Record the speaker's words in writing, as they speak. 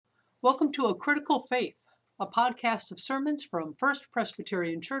Welcome to A Critical Faith, a podcast of sermons from First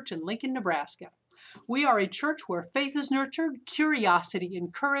Presbyterian Church in Lincoln, Nebraska. We are a church where faith is nurtured, curiosity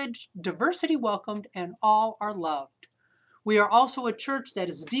encouraged, diversity welcomed, and all are loved. We are also a church that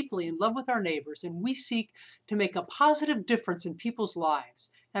is deeply in love with our neighbors, and we seek to make a positive difference in people's lives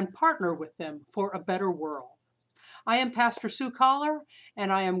and partner with them for a better world. I am Pastor Sue Collar,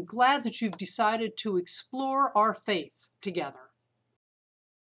 and I am glad that you've decided to explore our faith together.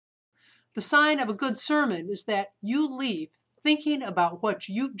 The sign of a good sermon is that you leave thinking about what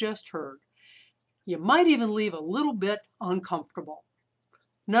you've just heard. You might even leave a little bit uncomfortable.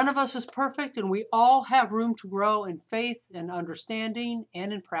 None of us is perfect, and we all have room to grow in faith and understanding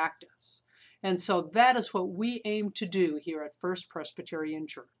and in practice. And so that is what we aim to do here at First Presbyterian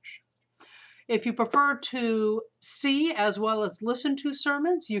Church. If you prefer to see as well as listen to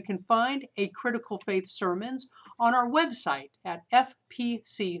sermons, you can find A Critical Faith Sermons on our website at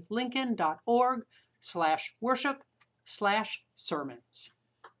fpclincoln.org/worship/sermons.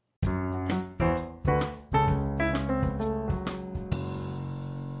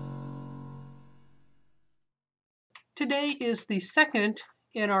 Today is the second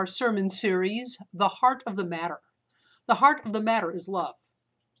in our sermon series, The Heart of the Matter. The heart of the matter is love.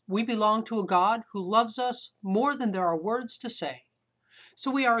 We belong to a God who loves us more than there are words to say. So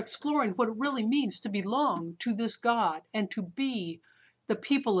we are exploring what it really means to belong to this God and to be the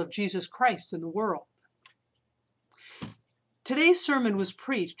people of Jesus Christ in the world. Today's sermon was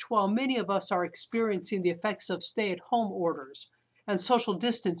preached while many of us are experiencing the effects of stay-at-home orders and social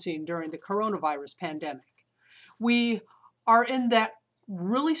distancing during the coronavirus pandemic. We are in that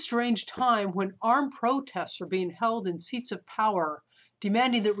really strange time when armed protests are being held in seats of power,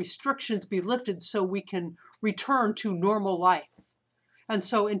 demanding that restrictions be lifted so we can return to normal life. And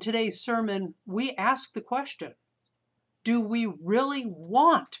so in today's sermon, we ask the question, do we really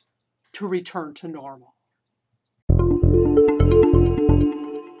want to return to normal?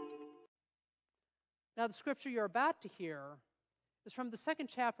 Now, the scripture you're about to hear is from the second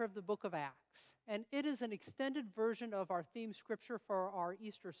chapter of the book of Acts, and it is an extended version of our theme scripture for our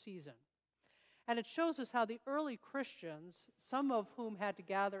Easter season. And it shows us how the early Christians, some of whom had to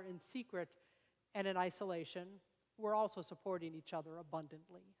gather in secret and in isolation, were also supporting each other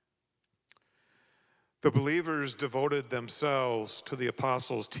abundantly. The believers devoted themselves to the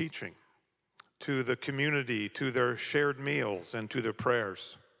apostles' teaching, to the community, to their shared meals, and to their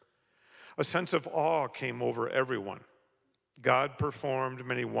prayers. A sense of awe came over everyone. God performed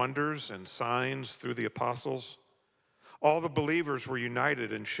many wonders and signs through the apostles. All the believers were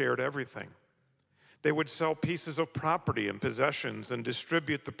united and shared everything. They would sell pieces of property and possessions and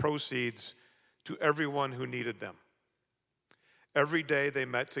distribute the proceeds to everyone who needed them. Every day they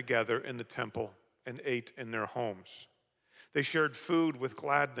met together in the temple and ate in their homes. They shared food with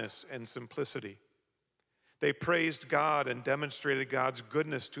gladness and simplicity. They praised God and demonstrated God's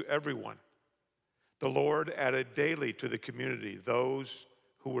goodness to everyone. The Lord added daily to the community those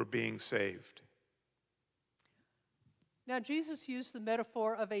who were being saved. Now, Jesus used the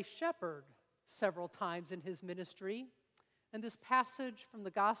metaphor of a shepherd several times in his ministry. In this passage from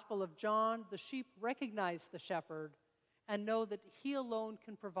the Gospel of John, the sheep recognize the shepherd and know that he alone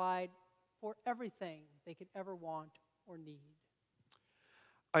can provide for everything they could ever want or need.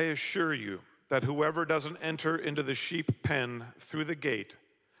 I assure you that whoever doesn't enter into the sheep pen through the gate,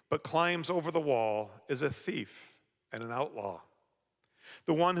 but climbs over the wall, is a thief and an outlaw.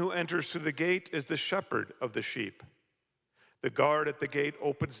 The one who enters through the gate is the shepherd of the sheep. The guard at the gate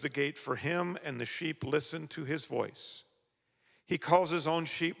opens the gate for him, and the sheep listen to his voice. He calls his own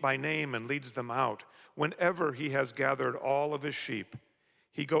sheep by name and leads them out. Whenever he has gathered all of his sheep,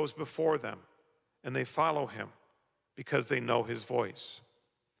 he goes before them, and they follow him because they know his voice.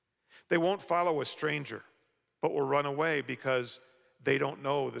 They won't follow a stranger, but will run away because they don't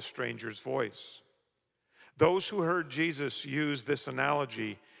know the stranger's voice. Those who heard Jesus use this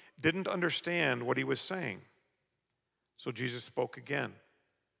analogy didn't understand what he was saying. So Jesus spoke again.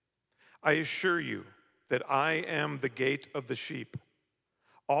 I assure you that I am the gate of the sheep.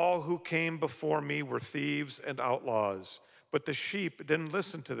 All who came before me were thieves and outlaws, but the sheep didn't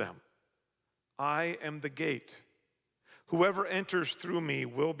listen to them. I am the gate. Whoever enters through me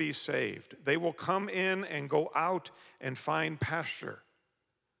will be saved. They will come in and go out and find pasture.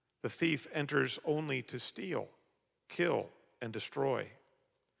 The thief enters only to steal, kill, and destroy.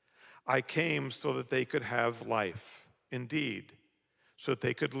 I came so that they could have life. Indeed, so that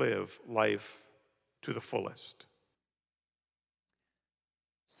they could live life to the fullest.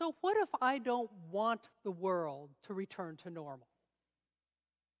 So what if I don't want the world to return to normal?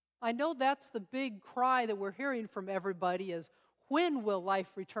 I know that's the big cry that we're hearing from everybody is, When will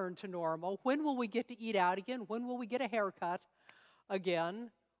life return to normal? When will we get to eat out again? When will we get a haircut again?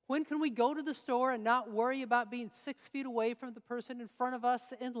 When can we go to the store and not worry about being 6 feet away from the person in front of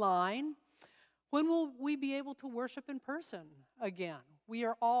us in line? When will we be able to worship in person again? We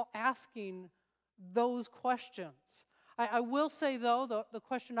are all asking those questions. I will say, though, the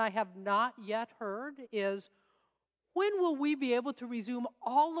question I have not yet heard is, when will we be able to resume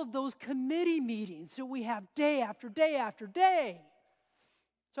all of those committee meetings that we have day after day after day?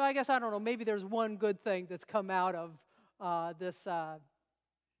 So I guess, I don't know, maybe there's one good thing that's come out of this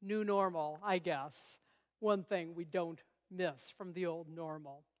new normal, I guess. One thing we don't miss from the old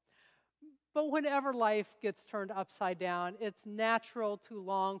normal. But whenever life gets turned upside down, it's natural to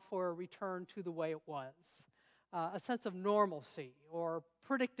long for a return to the way it was. A sense of normalcy or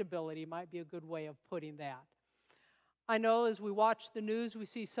predictability might be a good way of putting that. I know as we watch the news, we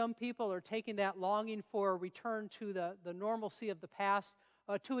see some people are taking that longing for a return to the normalcy of the past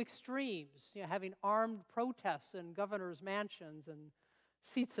to extremes, having armed protests in governors' mansions and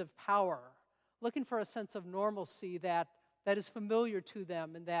seats of power, looking for a sense of normalcy that is familiar to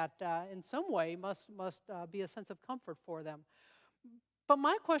them and that in some way must be a sense of comfort for them. But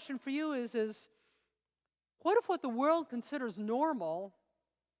my question for you is what if what the world considers normal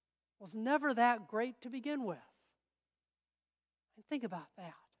was never that great to begin with? And think about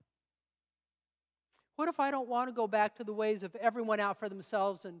that. What if I don't want to go back to the ways of everyone out for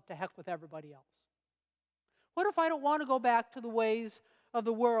themselves and to heck with everybody else? What if I don't want to go back to the ways of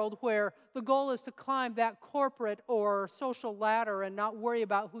the world where the goal is to climb that corporate or social ladder and not worry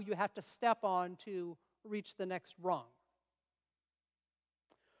about who you have to step on to reach the next rung?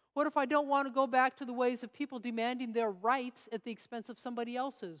 What if I don't want to go back to the ways of people demanding their rights at the expense of somebody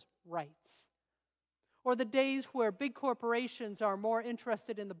else's rights? Or the days where big corporations are more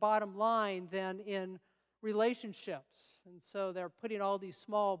interested in the bottom line than in relationships, and so they're putting all these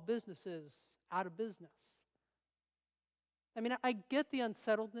small businesses out of business? I mean, I get the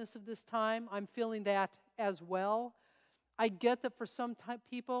unsettledness of this time. I'm feeling that as well. I get that for some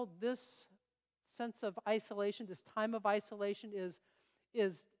people, this sense of isolation, this time of isolation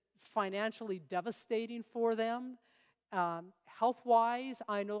is financially devastating for them. Health-wise,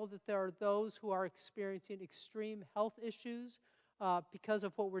 I know that there are those who are experiencing extreme health issues because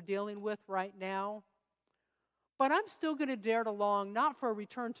of what we're dealing with right now. But I'm still going to dare to long, not for a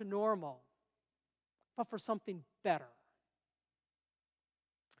return to normal, but for something better.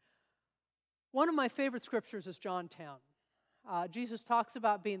 One of my favorite scriptures is John 10. Jesus talks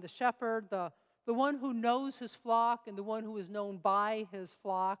about being the shepherd, the one who knows his flock and the one who is known by his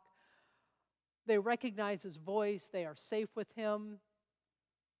flock. They recognize his voice. They are safe with him.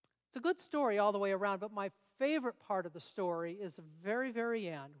 It's a good story all the way around, but my favorite part of the story is the very, very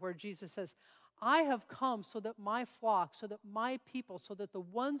end where Jesus says, I have come so that my flock, so that my people, so that the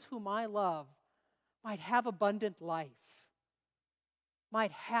ones whom I love might have abundant life,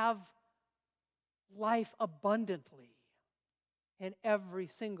 might have life abundantly in every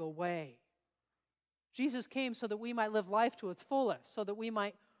single way. Jesus came so that we might live life to its fullest, so that we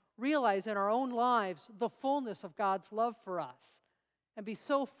might realize in our own lives the fullness of God's love for us and be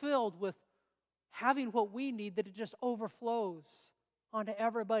so filled with having what we need that it just overflows onto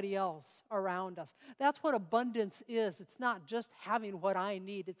everybody else around us. That's what abundance is. It's not just having what I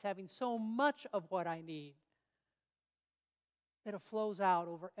need, it's having so much of what I need that it flows out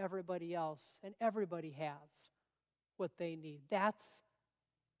over everybody else and everybody has what they need. That's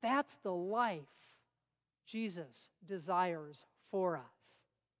the life Jesus desires for us.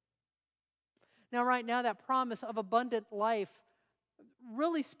 Now, right now, that promise of abundant life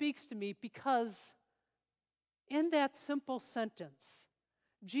really speaks to me because in that simple sentence,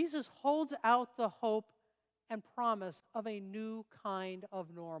 Jesus holds out the hope and promise of a new kind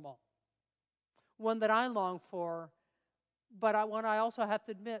of normal, one that I long for, but one I also have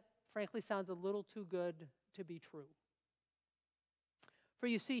to admit, frankly, sounds a little too good to be true. For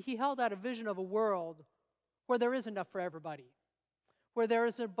you see, he held out a vision of a world where there is enough for everybody, where there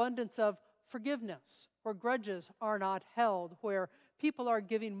is an abundance of forgiveness, where grudges are not held, where people are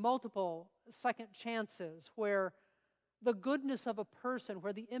giving multiple second chances, where the goodness of a person,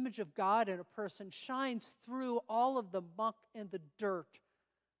 where the image of God in a person shines through all of the muck and the dirt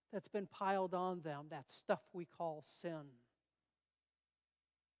that's been piled on them, that stuff we call sin.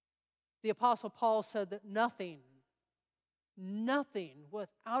 The Apostle Paul said that nothing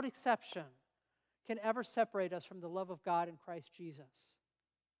without exception can ever separate us from the love of God in Christ Jesus.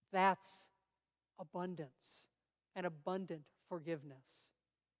 That's abundance and abundant forgiveness.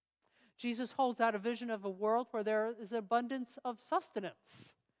 Jesus holds out a vision of a world where there is abundance of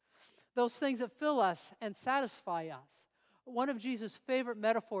sustenance, those things that fill us and satisfy us. One of Jesus' favorite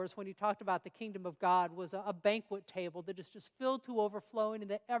metaphors when he talked about the kingdom of God was a banquet table that is just filled to overflowing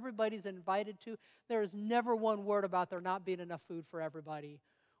and that everybody's invited to. There is never one word about there not being enough food for everybody.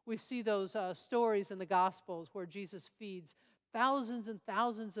 We see those stories in the Gospels where Jesus feeds thousands and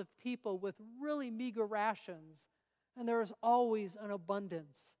thousands of people with really meager rations, and there is always an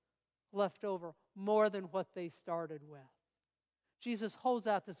abundance left over, more than what they started with. Jesus holds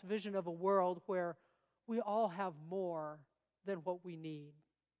out this vision of a world where we all have more than what we need.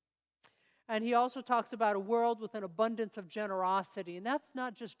 And he also talks about a world with an abundance of generosity. And that's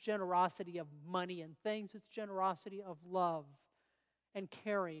not just generosity of money and things, it's generosity of love and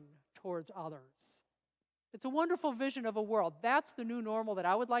caring towards others. It's a wonderful vision of a world. That's the new normal that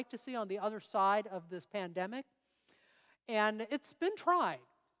I would like to see on the other side of this pandemic. And it's been tried.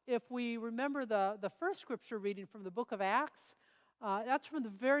 If we remember the first scripture reading from the book of Acts, that's from the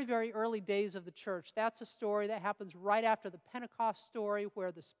very, very early days of the church. That's a story that happens right after the Pentecost story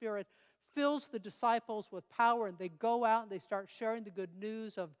where the Spirit fills the disciples with power and they go out and they start sharing the good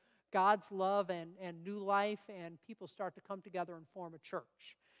news of God's love and new life, and people start to come together and form a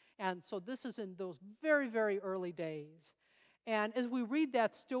church. And so this is in those very, very early days. And as we read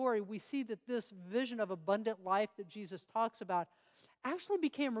that story, we see that this vision of abundant life that Jesus talks about actually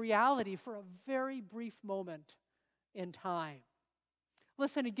became reality for a very brief moment in time.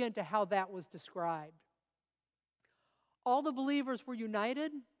 Listen again to how that was described. All the believers were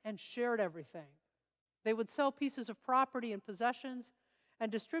united and shared everything. They would sell pieces of property and possessions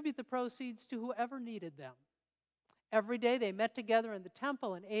and distribute the proceeds to whoever needed them. Every day they met together in the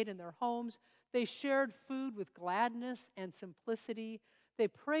temple and ate in their homes. They shared food with gladness and simplicity. They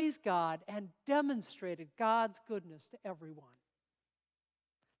praised God and demonstrated God's goodness to everyone.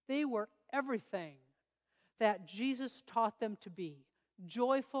 They were everything that Jesus taught them to be: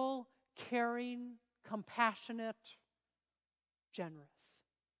 joyful, caring, compassionate, generous.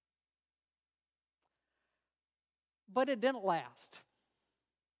 But it didn't last.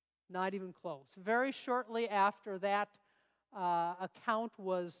 Not even close. Very shortly after that account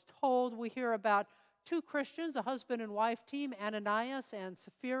was told, we hear about two Christians, a husband and wife team, Ananias and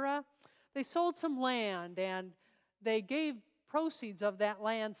Sapphira. They sold some land and they gave proceeds of that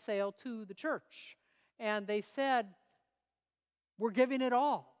land sale to the church. And they said, "We're giving it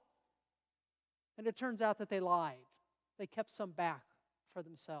all." And it turns out that they lied. They kept some back for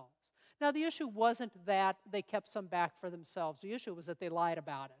themselves. Now, the issue wasn't that they kept some back for themselves. The issue was that they lied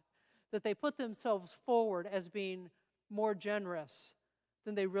about it, that they put themselves forward as being more generous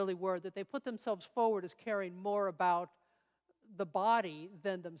than they really were, that they put themselves forward as caring more about the body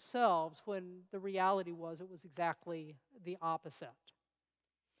than themselves, when the reality was it was exactly the opposite.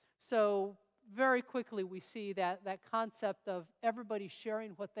 So very quickly we see that concept of everybody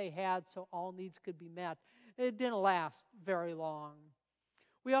sharing what they had so all needs could be met. It didn't last very long.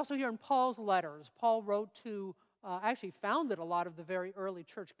 We also hear in Paul's letters, Paul wrote to, actually founded a lot of the very early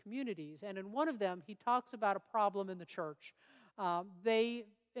church communities, and in one of them he talks about a problem in the church.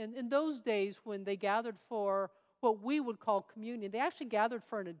 In those days when they gathered for what we would call communion, they actually gathered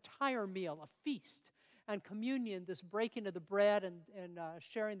for an entire meal, a feast. And communion, this breaking of the bread and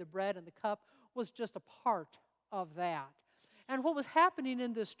sharing the bread and the cup, was just a part of that. And what was happening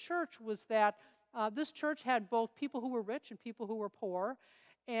in this church was that this church had both people who were rich and people who were poor.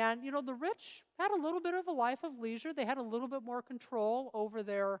 And, the rich had a little bit of a life of leisure. They had a little bit more control over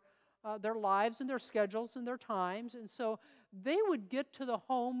their lives and their schedules and their times. And so they would get to the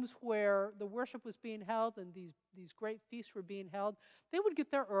homes where the worship was being held and these great feasts were being held. They would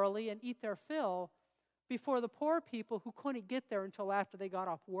get there early and eat their fill before the poor people who couldn't get there until after they got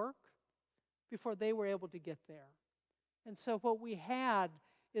off work, before they were able to get there. And so what we had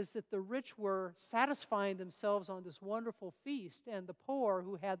is that the rich were satisfying themselves on this wonderful feast, and the poor,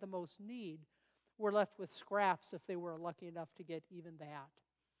 who had the most need, were left with scraps if they were lucky enough to get even that.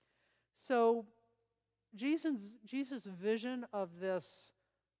 So Jesus' vision of this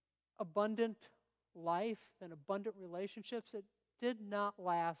abundant life and abundant relationships, it did not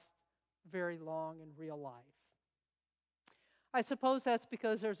last very long in real life. I suppose that's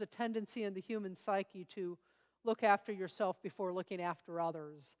because there's a tendency in the human psyche to look after yourself before looking after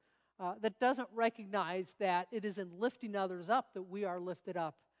others, that doesn't recognize that it is in lifting others up that we are lifted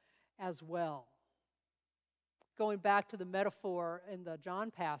up as well. Going back to the metaphor in the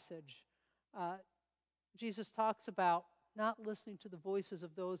John passage, Jesus talks about not listening to the voices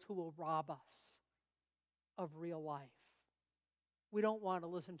of those who will rob us of real life. We don't want to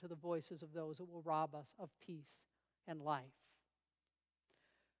listen to the voices of those who will rob us of peace and life.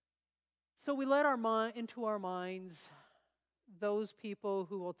 So we let into our minds those people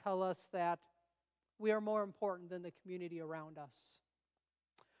who will tell us that We are more important than the community around us.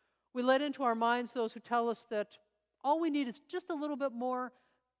 We let into our minds those who tell us that all we need is just a little bit more,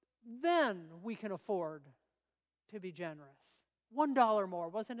 then we can afford to be generous. $1 more.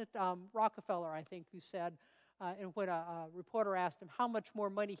 Wasn't it Rockefeller, I think, who said, and when a reporter asked him how much more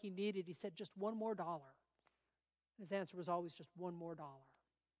money he needed, he said, just $1 more. His answer was always just $1 more.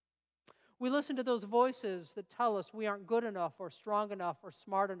 We listen to those voices that tell us we aren't good enough or strong enough or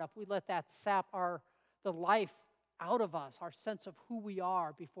smart enough. We let that sap the life out of us, our sense of who we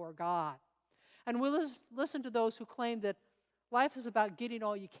are before God. And we listen to those who claim that life is about getting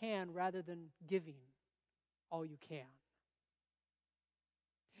all you can rather than giving all you can.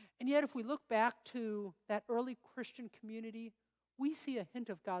 And yet, if we look back to that early Christian community, we see a hint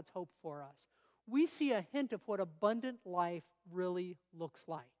of God's hope for us. We see a hint of what abundant life really looks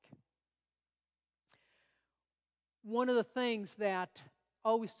like. One of the things that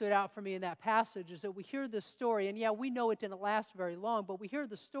always stood out for me in that passage is that we hear this story, and yeah, we know it didn't last very long, but we hear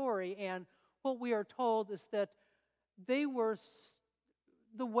the story, and what we are told is that the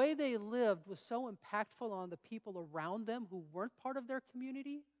way they lived was so impactful on the people around them who weren't part of their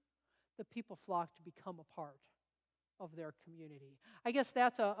community, that people flocked to become a part of their community. I guess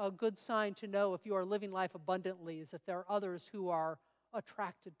that's a good sign to know if you are living life abundantly, is if there are others who are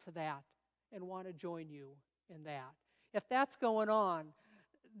attracted to that and want to join you in that. If that's going on,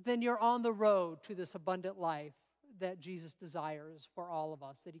 then you're on the road to this abundant life that Jesus desires for all of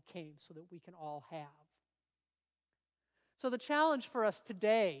us, that He came so that we can all have. So the challenge for us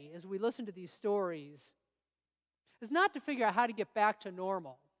today as we listen to these stories is not to figure out how to get back to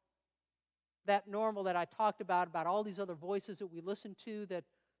normal. That normal that I talked about all these other voices that we listen to that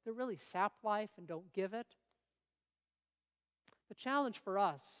really sap life and don't give it. The challenge for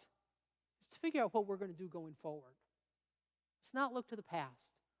us is to figure out what we're going to do going forward. Let's not look to the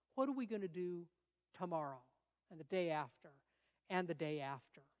past. What are we going to do tomorrow and the day after and the day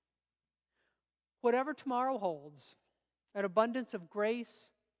after? Whatever tomorrow holds, an abundance of grace,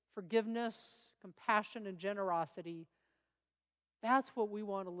 forgiveness, compassion, and generosity, that's what we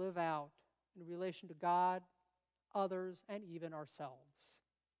want to live out in relation to God, others, and even ourselves.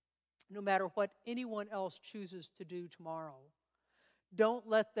 No matter what anyone else chooses to do tomorrow, don't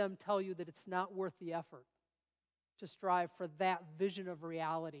let them tell you that it's not worth the effort to strive for that vision of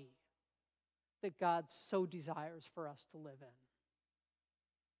reality that God so desires for us to live in.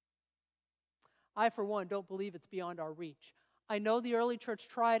 I, for one, don't believe it's beyond our reach. I know the early church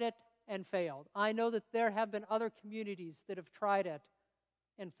tried it and failed. I know that there have been other communities that have tried it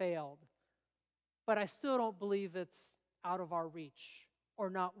and failed. But I still don't believe it's out of our reach or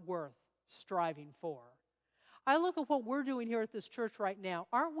not worth striving for. I look at what we're doing here at this church right now.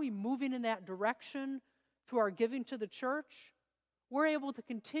 Aren't we moving in that direction through our giving to the church? We're able to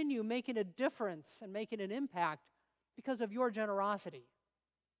continue making a difference and making an impact because of your generosity.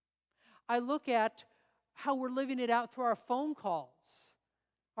 I look at how we're living it out through our phone calls,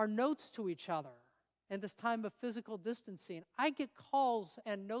 our notes to each other, and this time of physical distancing. I get calls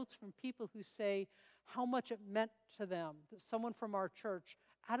and notes from people who say how much it meant to them that someone from our church,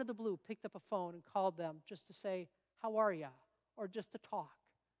 out of the blue, picked up a phone and called them just to say, "How are you?" or just to talk.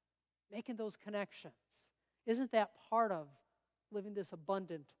 Making those connections. Isn't that part of living this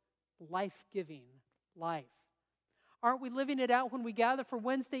abundant, life-giving life? Aren't we living it out when we gather for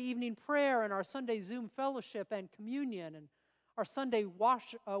Wednesday evening prayer and our Sunday Zoom fellowship and communion and our Sunday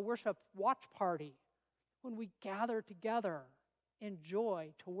worship watch party? When we gather together in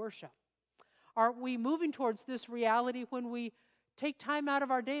joy to worship? Aren't we moving towards this reality when we take time out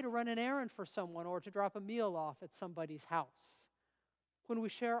of our day to run an errand for someone or to drop a meal off at somebody's house? When we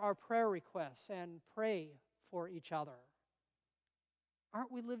share our prayer requests and pray for each other?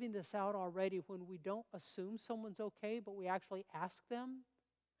 Aren't we living this out already when we don't assume someone's okay, but we actually ask them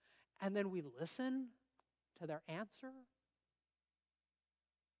and then we listen to their answer?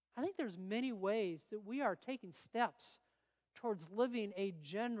 I think there's many ways that we are taking steps towards living a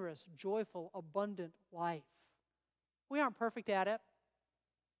generous, joyful, abundant life. We aren't perfect at it.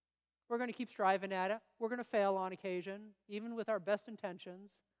 We're going to keep striving at it. We're going to fail on occasion, even with our best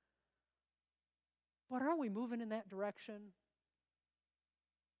intentions. But aren't we moving in that direction?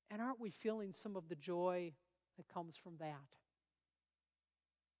 And aren't we feeling some of the joy that comes from that?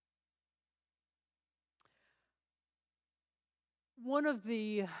 One of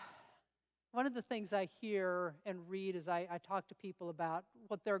the things I hear and read as I talk to people about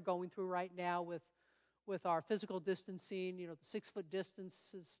what they're going through right now with our physical distancing, the 6-foot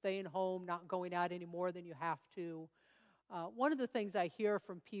distances, staying home, not going out any more than you have to. One of the things I hear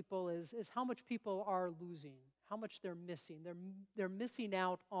from people is how much people are losing, how much they're missing. They're missing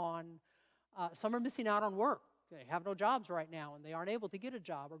out on Some are missing out on work. They have no jobs right now, and they aren't able to get a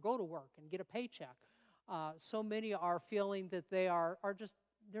job or go to work and get a paycheck. So many are feeling that they are just,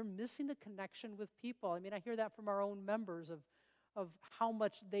 they're missing the connection with people. I mean, I hear that from our own members of how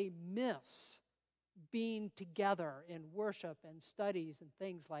much they miss being together in worship and studies and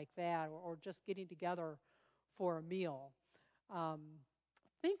things like that, or just getting together for a meal.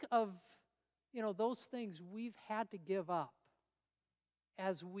 Think of, those things we've had to give up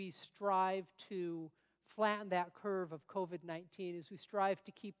as we strive to flatten that curve of COVID-19, as we strive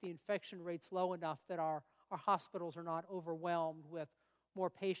to keep the infection rates low enough that our hospitals are not overwhelmed with more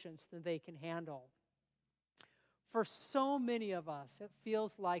patients than they can handle. For so many of us, it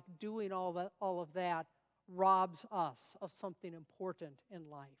feels like doing all of that robs us of something important in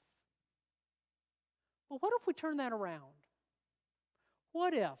life. But what if we turn that around?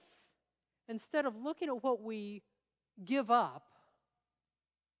 What if, instead of looking at what we give up,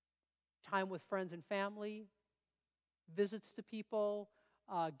 time with friends and family, visits to people,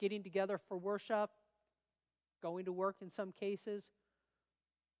 getting together for worship, going to work in some cases,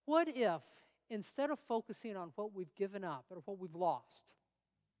 what if, instead of focusing on what we've given up or what we've lost,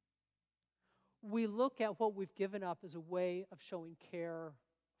 we look at what we've given up as a way of showing care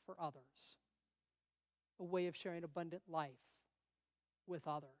for others, a way of sharing abundant life with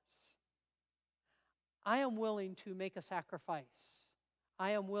others? I am willing to make a sacrifice.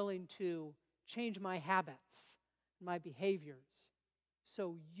 I am willing to change my habits, my behaviors,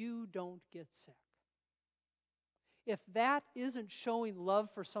 so you don't get sick. If that isn't showing love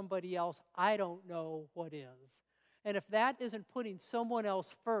for somebody else, I don't know what is. And if that isn't putting someone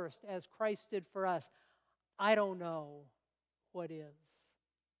else first, as Christ did for us, I don't know what is.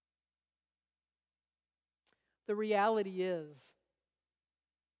 The reality is,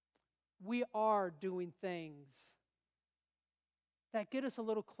 we are doing things that get us a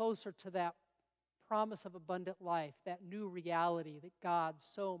little closer to that promise of abundant life, that new reality that God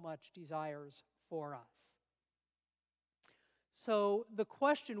so much desires for us. So the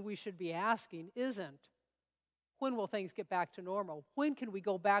question we should be asking isn't, when will things get back to normal? When can we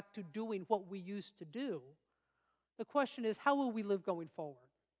go back to doing what we used to do? The question is, how will we live going forward?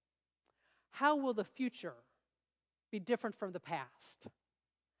 How will the future be different from the past?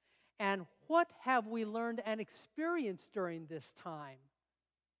 And what have we learned and experienced during this time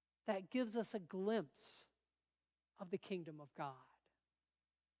that gives us a glimpse of the kingdom of God?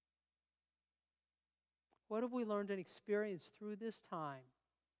 What have we learned and experienced through this time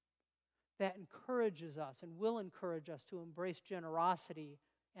that encourages us and will encourage us to embrace generosity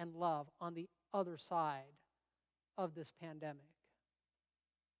and love on the other side of this pandemic?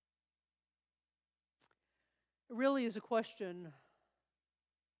 It really is a question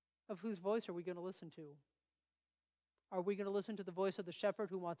of whose voice are we going to listen to? Are we going to listen to the voice of the shepherd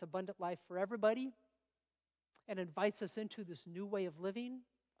who wants abundant life for everybody and invites us into this new way of living?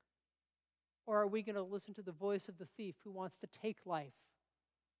 Or are we going to listen to the voice of the thief who wants to take life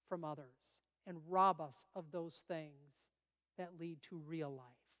from others and rob us of those things that lead to real life?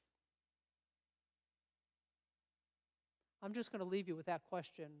 I'm just going to leave you with that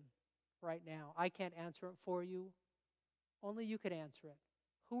question right now. I can't answer it for you. Only you could answer it.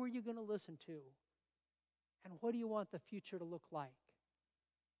 Who are you going to listen to? And what do you want the future to look like?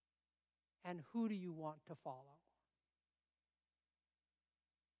 And who do you want to follow?